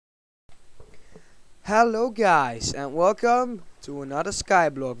Hello guys and welcome to another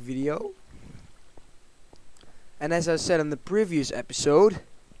Skyblock video. And as I said in the previous episode,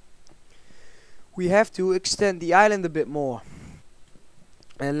 we have to extend the island a bit more.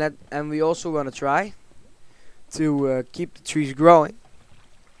 And we also want to try to keep the trees growing,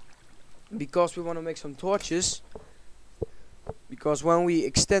 because we want to make some torches. Because when we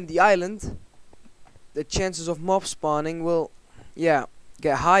extend the island, the chances of mob spawning will get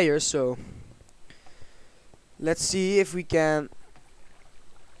higher, so let's see if we can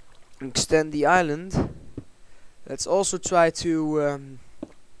extend the island. Let's also try to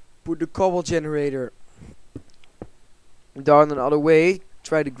put the cobble generator down another way.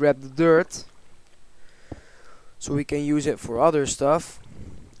 Try to grab the dirt so we can use it for other stuff,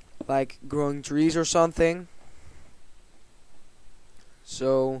 like growing trees or something.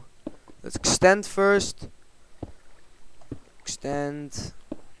 So let's extend first. Extend.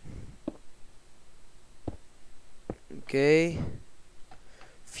 Okay.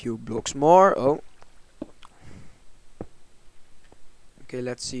 Few blocks more. Oh. Okay,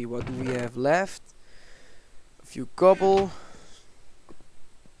 let's see, what do we have left? A few cobble.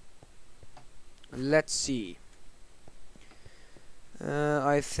 Let's see.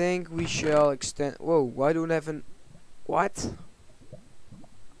 I think we shall extend. Whoa, why don't I have an. What?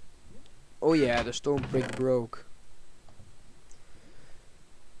 Oh yeah, the stone brick broke.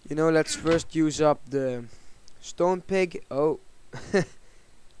 You know, let's first use up the stone pig. Oh.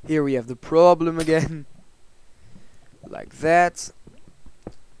 Here we have the problem again. Like that.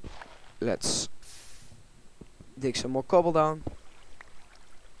 Let's dig some more cobble down.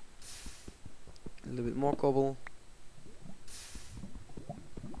 A little bit more cobble.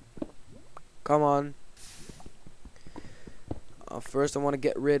 Come on. First I want to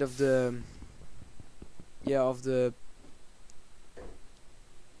get rid of the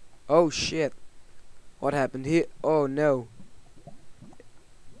oh shit. What happened here? Oh no.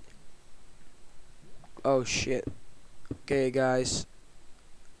 Oh shit. Okay guys,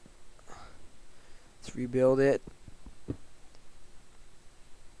 let's rebuild it.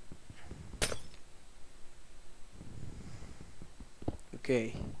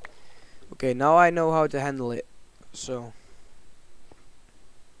 Okay, now I know how to handle it. So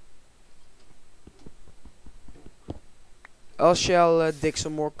I shall dig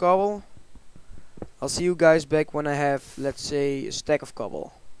some more cobble. I'll see you guys back when I have, let's say, a stack of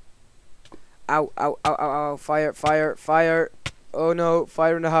cobble. Ow, ow, ow, ow, ow, fire, fire, fire. Oh no,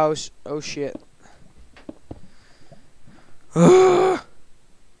 fire in the house. Oh shit. I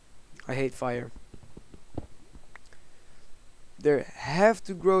hate fire. There have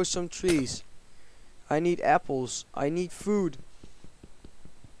to grow some trees. I need apples. I need food.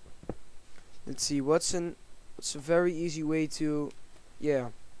 Let's see, what's a very easy way to,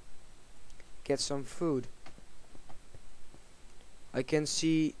 get some food. I can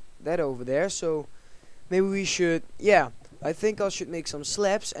see that over there, so maybe we should, I think I should make some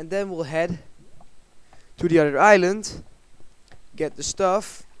slabs, and then we'll head to the other island, get the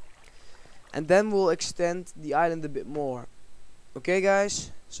stuff, and then we'll extend the island a bit more. Okay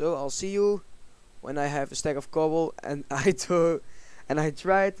guys, so I'll see you when I have a stack of cobble and I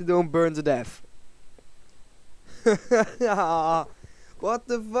try to don't burn to death. What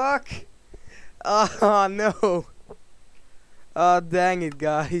the fuck? Ah no. Ah dang it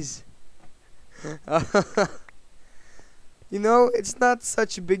guys. You know, it's not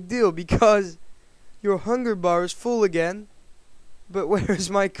such a big deal because your hunger bar is full again. But where's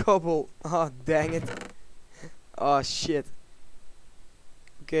my cobble? Ah dang it. Ah shit.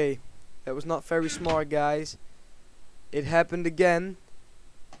 Okay, that was not very smart guys. It happened again.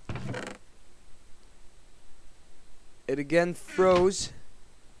 It again froze.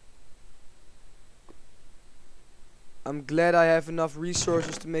 I'm glad I have enough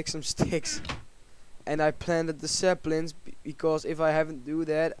resources to make some sticks. And I planted the saplings because if I haven't do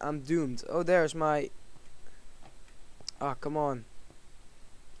that, I'm doomed. Oh, there's my... Ah, come on.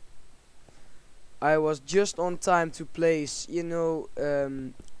 I was just on time to place, you know,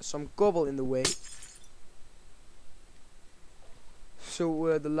 some cobble in the way.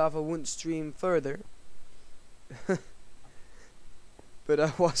 So the lava wouldn't stream further. But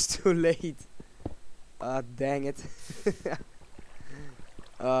I was too late. Ah, dang it.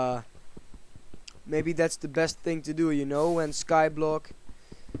 Maybe that's the best thing to do, you know, when Skyblock,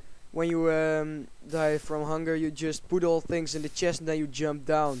 when you die from hunger, you just put all things in the chest and then you jump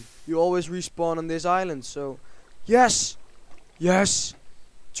down. You always respawn on this island, so yes! Yes!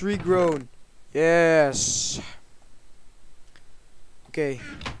 Tree grown. Yes! Okay.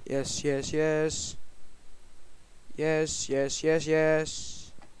 Yes, yes, yes. Yes, yes, yes, yes.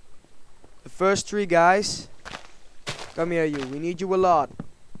 The first tree, guys. Come here, you. We need you a lot.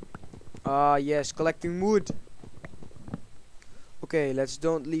 Ah, yes, collecting wood. Okay, let's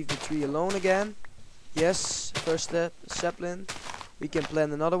don't leave the tree alone again. Yes, first step, sapling. We can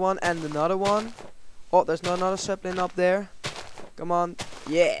plant another one and another one. Oh, there's not another sapling up there. Come on.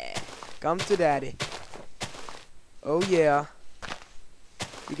 Yeah. Come to daddy. Oh, yeah.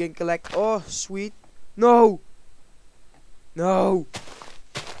 We can collect. Oh, sweet. No. No.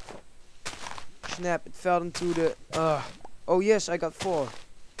 Snap, it fell into the... Oh, yes, I got 4.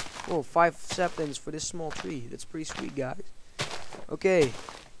 Oh, 5 saplings for this small tree. That's pretty sweet, guys. Okay.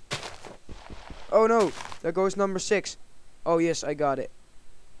 Oh, no. There goes number 6. Oh, yes, I got it.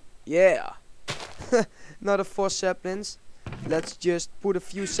 Yeah. Another 4 saplings. Let's just put a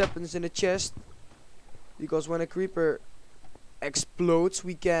few saplings in the chest. Because when a creeper explodes,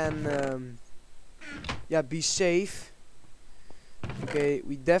 we can... yeah, be safe. Okay,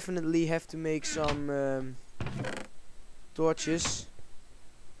 we definitely have to make some torches.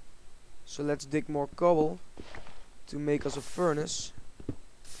 So let's dig more cobble to make us a furnace.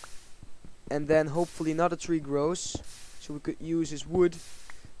 And then hopefully another tree grows. So we could use his wood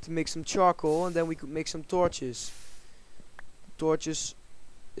to make some charcoal, and then we could make some torches. Torches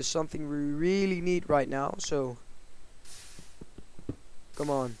is something we really need right now, so come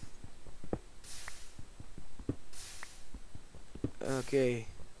on. Okay,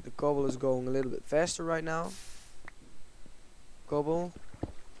 the cobble is going a little bit faster right now. Cobble.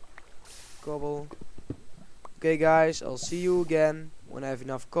 Cobble. Okay guys, I'll see you again when I have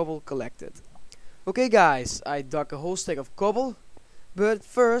enough cobble collected. Okay guys, I dug a whole stack of cobble. But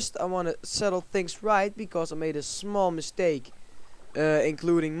first I want to settle things right, because I made a small mistake,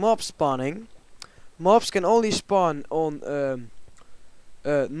 including mob spawning. Mobs can only spawn on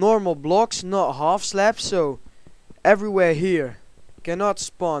normal blocks, not half slabs. So everywhere here cannot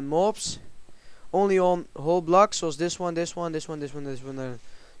spawn mobs. Only on whole blocks. So it's this one, this one, this one, this one, this one.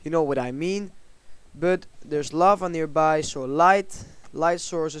 You know what I mean. But there's lava nearby, so light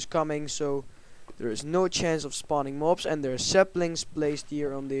source is coming. So there is no chance of spawning mobs, and there are saplings placed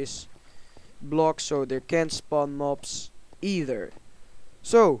here on this block, so there can't spawn mobs either.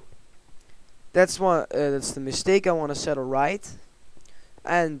 So that's the mistake I want to settle right.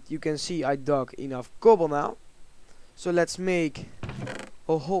 And you can see I dug enough cobble now. So let's make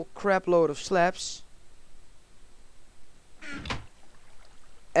a whole crap load of slabs.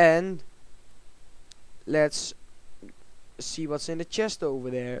 And let's see what's in the chest over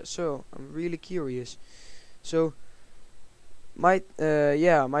there. So I'm really curious. So my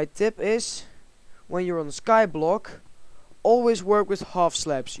tip is, when you're on Skyblock, always work with half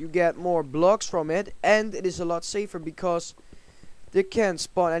slabs. You get more blocks from it, and it is a lot safer because there can't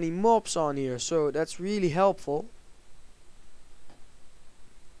spawn any mobs on here. So that's really helpful.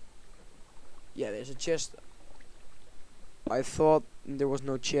 Yeah, there's a chest. I thought there was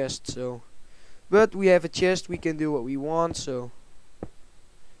no chest, so... But we have a chest, we can do what we want, so...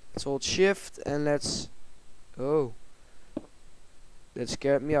 Let's hold shift and let's... Oh. That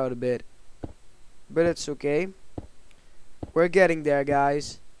scared me out a bit. But it's okay. We're getting there,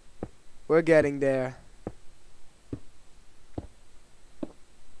 guys. We're getting there.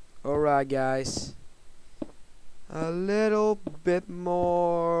 Alright, guys. A little bit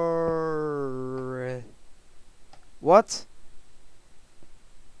more... What?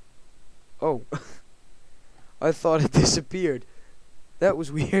 Oh. I thought it disappeared. That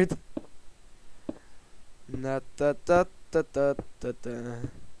was weird. That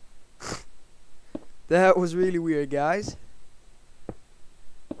was really weird, guys.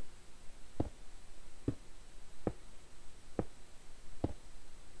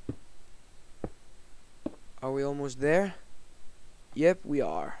 Are we almost there? Yep, we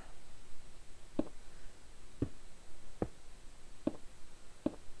are.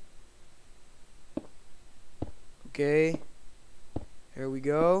 Okay. Here we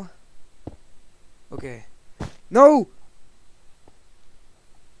go. Okay. No!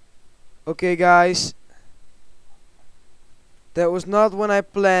 Okay, guys. That was not what I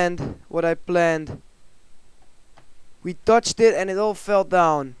planned. We touched it and it all fell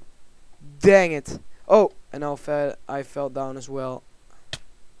down. Dang it. Oh, and I fell down as well.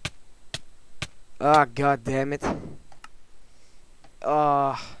 Ah, god damn it.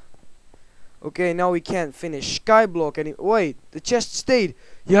 Ah. Okay, now we can't finish Skyblock any. Wait, the chest stayed.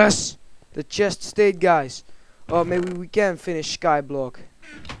 Yes, the chest stayed, guys. Oh, maybe we can finish Skyblock,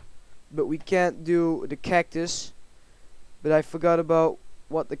 but we can't do the cactus. But I forgot about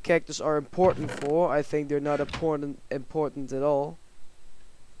what the cactus are important for. I think they're not important at all.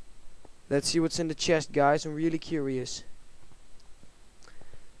 Let's see what's in the chest, guys. I'm really curious.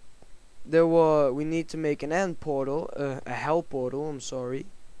 we need to make an end portal, a hell portal, I'm sorry.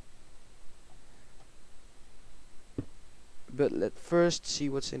 But let's first see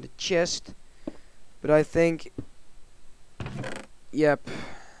what's in the chest. But I think, yep.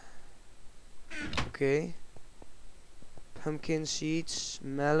 Okay. Pumpkin seeds,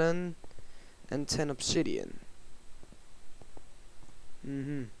 melon, and 10 obsidian.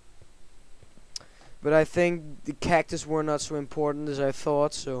 But I think the cactus were not so important as I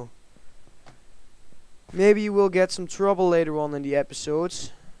thought, so maybe you will get some trouble later on in the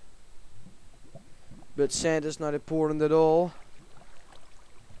episodes. But sand is not important at all.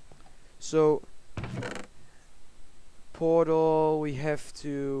 So portal, we have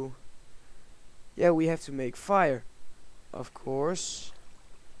to make fire, of course.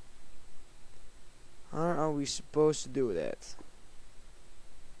 How are we supposed to do that?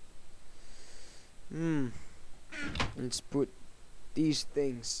 Let's put these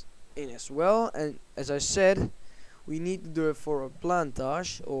things in as well, and as I said, we need to do it for a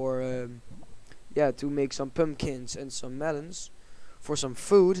plantage, or to make some pumpkins and some melons for some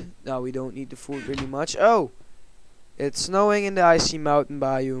food. Now we don't need the food really much. Oh, it's snowing in the icy mountain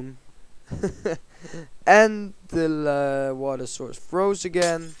biome. And the water source froze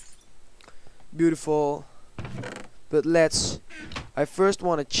again. Beautiful. But I first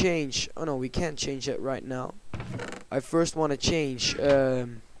want to change. Oh no, we can't change that right now. I first want to change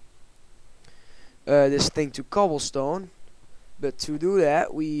this thing to cobblestone. But to do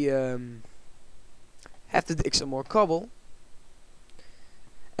that, we have to dig some more cobble.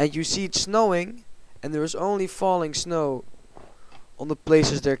 And you see it's snowing, and there is only falling snow on the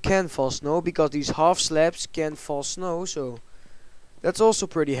places there can fall snow, because these half slabs can fall snow, so that's also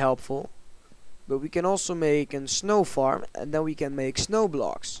pretty helpful. But we can also make a snow farm, and then we can make snow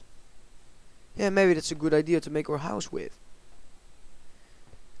blocks. Yeah, maybe that's a good idea to make our house with.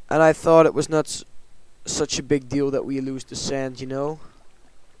 And I thought it was not such a big deal that we lose the sand, you know.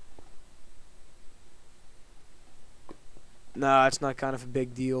 Nah, it's not kind of a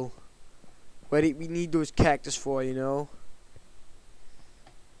big deal. What we need those cactus for, you know.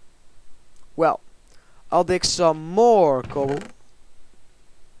 Well, I'll dig some more cobble.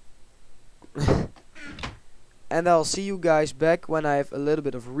 And I'll see you guys back when I have a little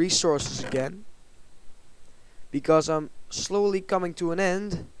bit of resources again. Because I'm slowly coming to an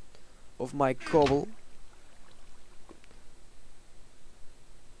end of my cobble.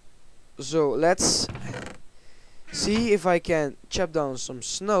 So let's see if I can chop down some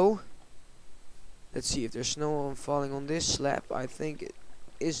snow. Let's see if there's snow falling on this slab. I think it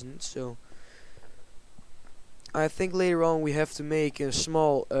isn't, so I think later on we have to make a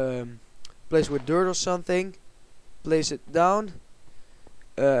small place with dirt or something, place it down,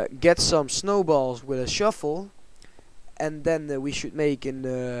 get some snowballs with a shovel, and then we should make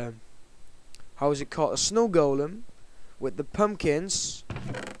an how is it called, a snow golem with the pumpkins,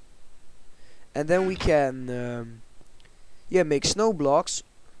 and then we can make snow blocks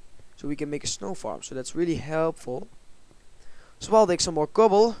so we can make a snow farm. So that's really helpful. So I'll dig some more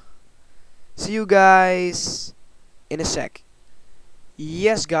cobble. See you guys in a sec.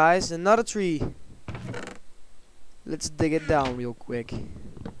 Yes guys, another tree. Let's dig it down real quick.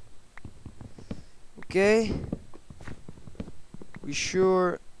 Okay. We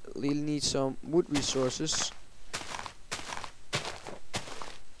surely need some wood resources.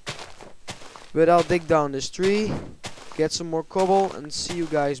 But I'll dig down this tree, get some more cobble, and see you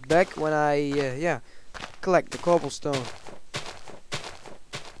guys back when I collect the cobblestone.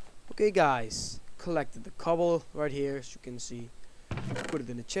 Okay guys, collected the cobble right here, as you can see. Put it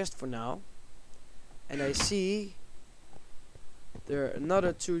in the chest for now. And I see there are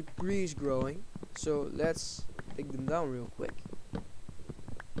another 2 trees growing, so let's dig them down real quick.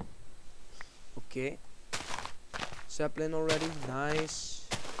 Okay, sapling already, nice.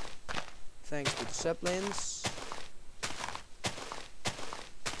 Thanks to the saplings.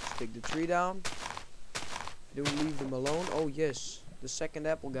 Let's take the tree down. Don't leave them alone. Oh yes, the second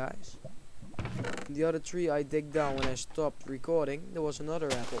apple, guys. And the other tree I dig down when I stopped recording, there was another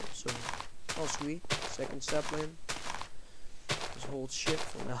apple, so oh sweet, second sapling. Just hold shift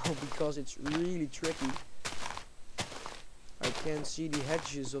for now because it's really tricky. I can't see the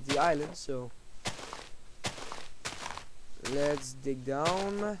hedges of the island, so let's dig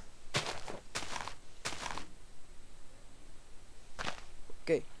down.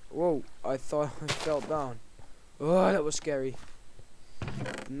 Okay, whoa, I thought I fell down. Oh, that was scary.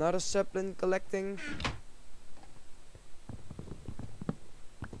 Another sapling collecting.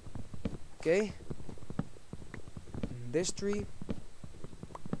 Okay. And this tree.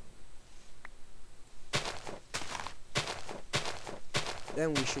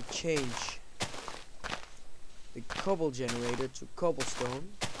 Then we should change the cobble generator to cobblestone.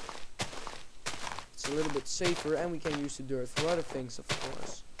 It's a little bit safer, and we can use the dirt for other things, of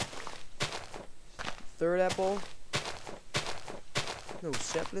course. Third apple. No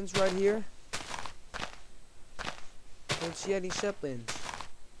saplings right here. Don't see any saplings.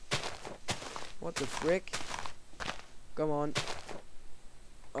 What the frick? Come on.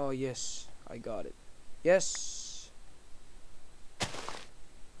 Oh yes, I got it. Yes!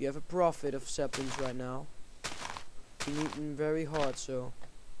 We have a profit of saplings right now. We need them very hard, so...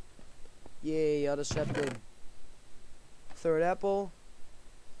 Yay, other sapling. Third apple.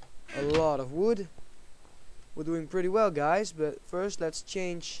 A lot of wood. We're doing pretty well, guys, but first let's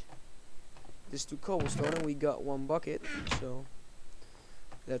change this to cobblestone, and we got 1 bucket, so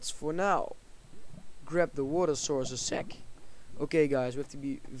that's for now. Grab the water source a sec. Okay, guys, we have to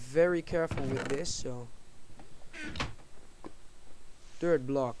be very careful with this, so dirt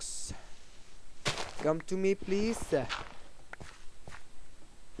blocks, come to me, please.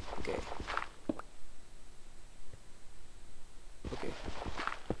 Okay. Okay.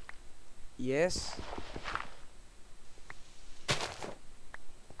 Yes.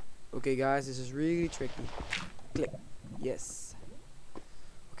 Okay, guys, this is really tricky. Click. Yes.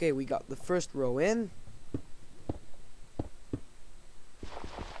 Okay, we got the first row in.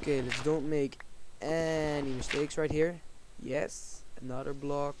 Okay, let's don't make any mistakes right here. Yes, another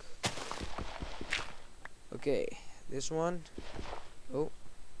block. Okay, this one. Oh,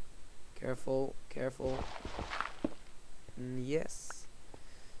 careful, careful. Yes.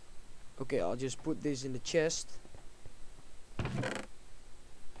 Okay, I'll just put this in the chest.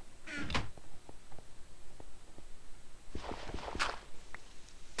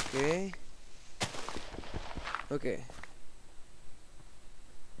 Okay. Okay.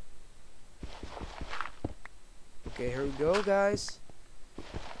 Okay, here we go, guys.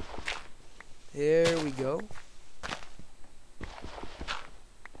 Here we go.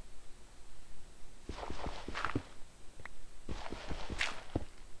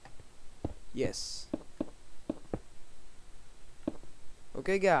 Yes.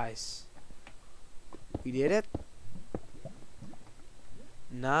 Okay, guys. We did it.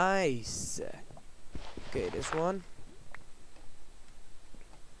 Nice. Okay, this one.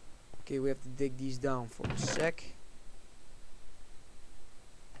 Okay, we have to dig these down for a sec.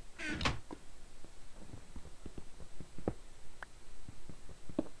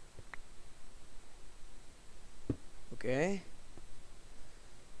 Okay.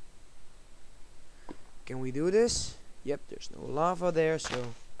 Can we do this? Yep, there's no lava there,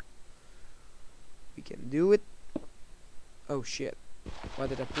 so we can do it. Oh shit. Why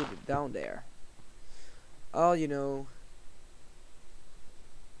did I put it down there? Oh, you know,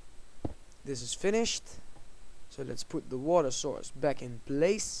 this is finished. So let's put the water source back in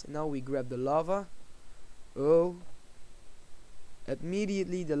place. Now we grab the lava. Oh.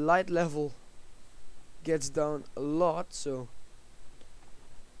 Immediately the light level gets down a lot, so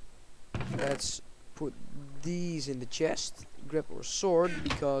let's put these in the chest. Grab our sword,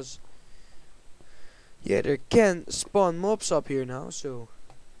 because yeah, there can spawn mobs up here now, so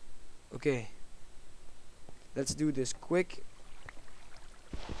okay, let's do this quick.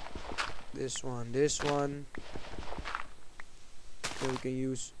 This one, this one. So we can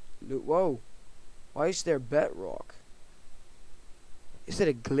use whoa, why is there bedrock? Is that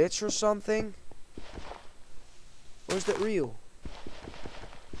a glitch or something? Or is that real?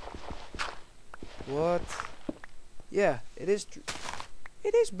 What? Yeah, it is true.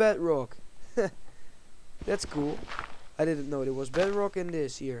 It is bedrock. That's cool. I didn't know there was bedrock in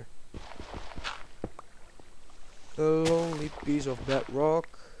this here. A lonely piece of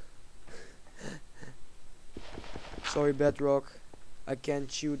bedrock. Sorry, bedrock. I can't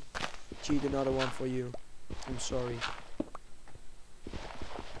cheat another one for you. I'm sorry.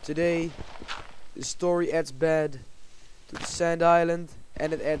 Today, the story adds bad to the sand island,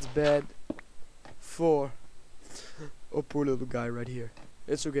 and it adds bad for oh, poor little guy right here.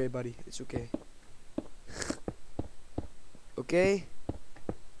 It's okay, buddy. It's okay. Okay.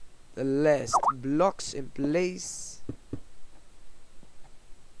 The last blocks in place.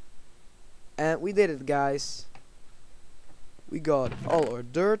 And we did it, guys. We got all our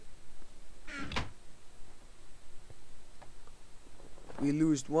dirt. We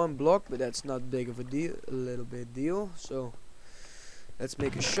lost 1 block, but that's not big of a deal. A little bit deal. So let's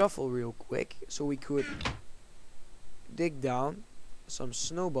make a shuffle real quick, so we could dig down some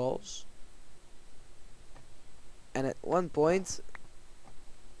snowballs. And at one point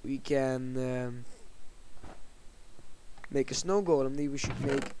we can make a snow golem. Maybe we should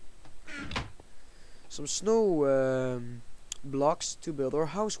make some snow blocks to build our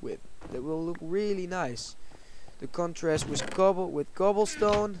house with. That will look really nice. The contrast with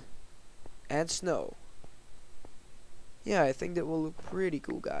cobblestone and snow. Yeah, I think that will look pretty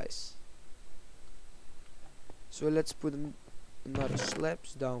cool, guys. So let's put another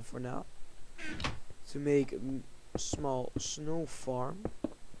slabs down for now to make a small snow farm.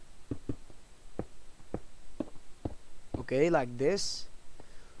 Okay, like this.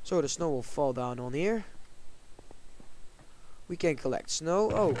 So the snow will fall down on here. We can collect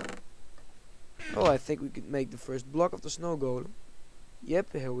snow. Oh, I think we could make the first block of the snow golem.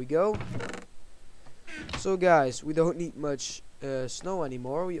 Yep, here we go. So guys, we don't need much snow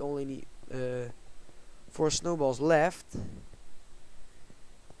anymore. We only need 4 snowballs left.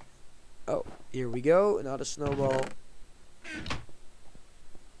 Oh, here we go. Another snowball.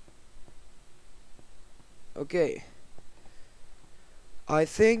 Okay. I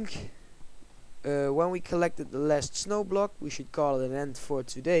think when we collected the last snow block, we should call it an end for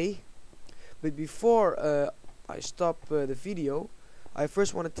today. But before I stop the video, I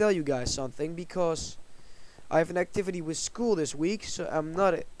first want to tell you guys something, because I have an activity with school this week, so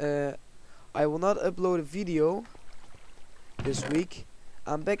I will not upload a video this week.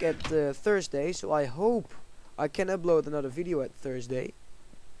 I'm back at Thursday, so I hope I can upload another video at Thursday.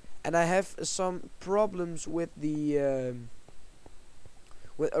 And I have some problems with the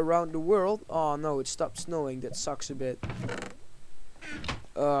with around the world. Oh no, it stopped snowing. That sucks a bit.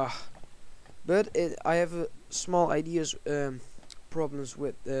 But I have small ideas problems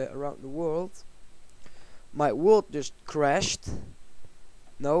with around the world. My world just crashed.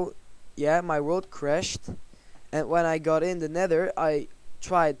 No, yeah, my world crashed. And when I got in the Nether, I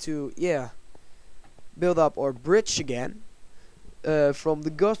tried to build up our bridge again from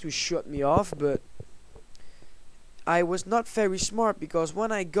the ghost who shut me off, but I was not very smart, because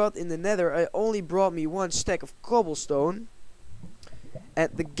when I got in the Nether, I only brought me 1 stack of cobblestone,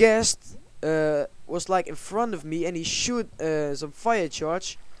 and the guest was like in front of me, and he shoot some fire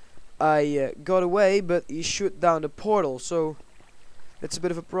charge. I got away, but he shoot down the portal, so that's a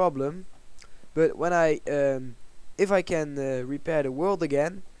bit of a problem. But when if I can repair the world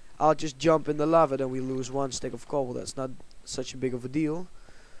again, I'll just jump in the lava. Then we lose 1 stack of cobble. That's not such a big of a deal.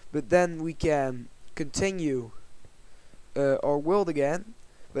 But then we can continue our world again.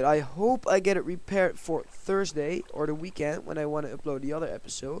 But I hope I get it repaired for Thursday or the weekend, when I want to upload the other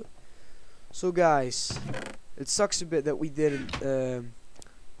episode. So guys, it sucks a bit that we didn't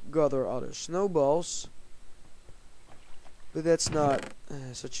gather other snowballs, but that's not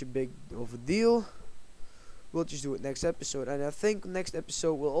such a big of a deal. We'll just do it next episode, and I think next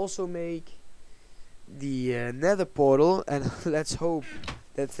episode we'll also make the nether portal, and let's hope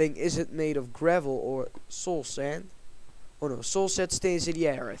that thing isn't made of gravel or soul sand. Oh no, soul sand stays in the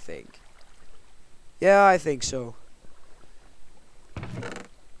air, I think. Yeah, I think so.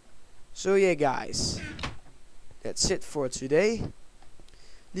 So yeah guys, that's it for today.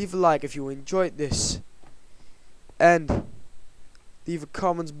 Leave a like if you enjoyed this, and leave a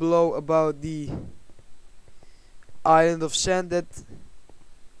comment below about the island of sand that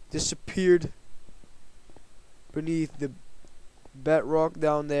disappeared beneath the bedrock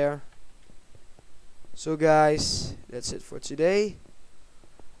down there. So guys, that's it for today.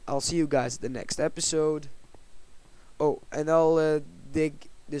 I'll see you guys at the next episode. Oh, and I'll dig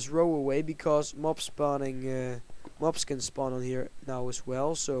this row away, because mobs can spawn on here now as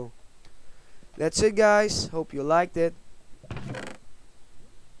well. So that's it guys, hope you liked it.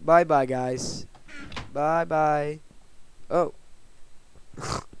 Bye bye guys, bye bye. Oh.